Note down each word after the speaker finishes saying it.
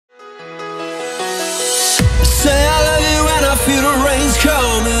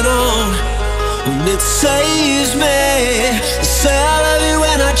it saves me. I say I love you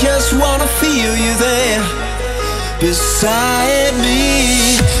and I just wanna feel you there beside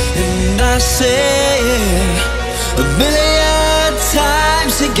me. And I say it a million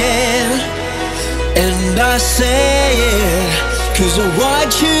times again. And I say it 'cause I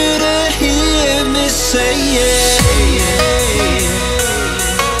want you to hear me say it.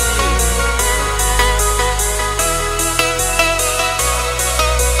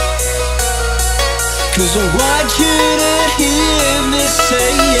 'Cause I want you to hear me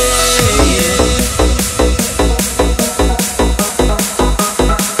say it.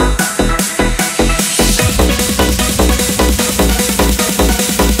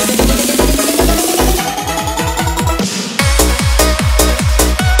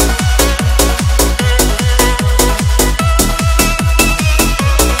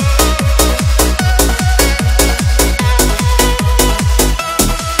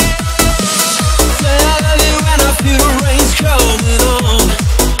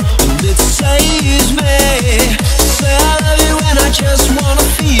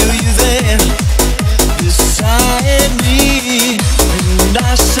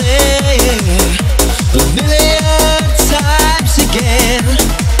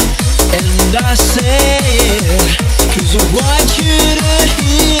 'Cause I want you to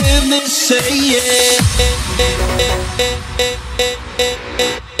hear me say it.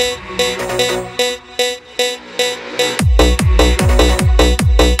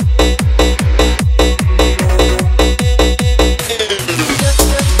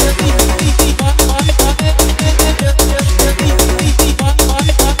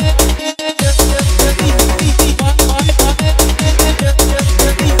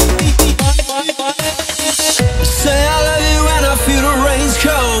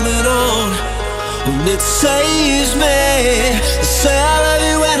 And it saves me. I say I love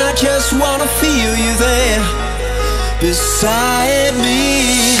you and I just wanna feel you there beside me.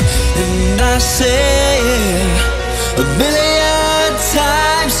 And I say it a million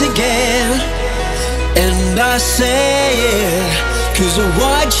times again. And I say it 'cause I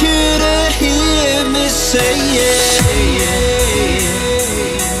want you to hear me say it.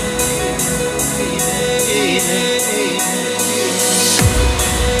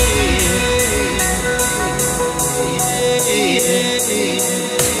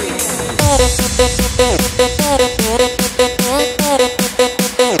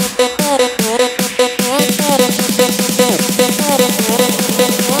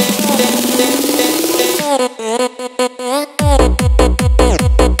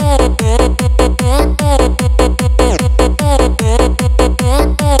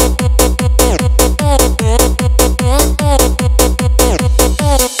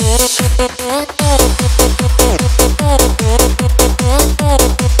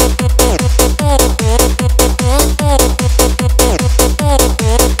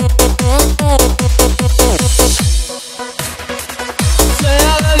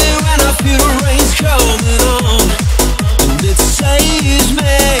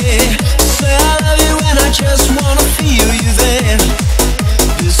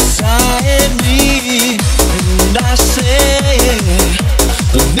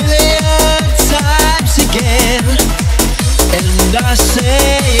 And I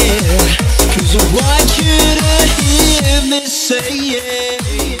say it 'cause I want you to hear me say it.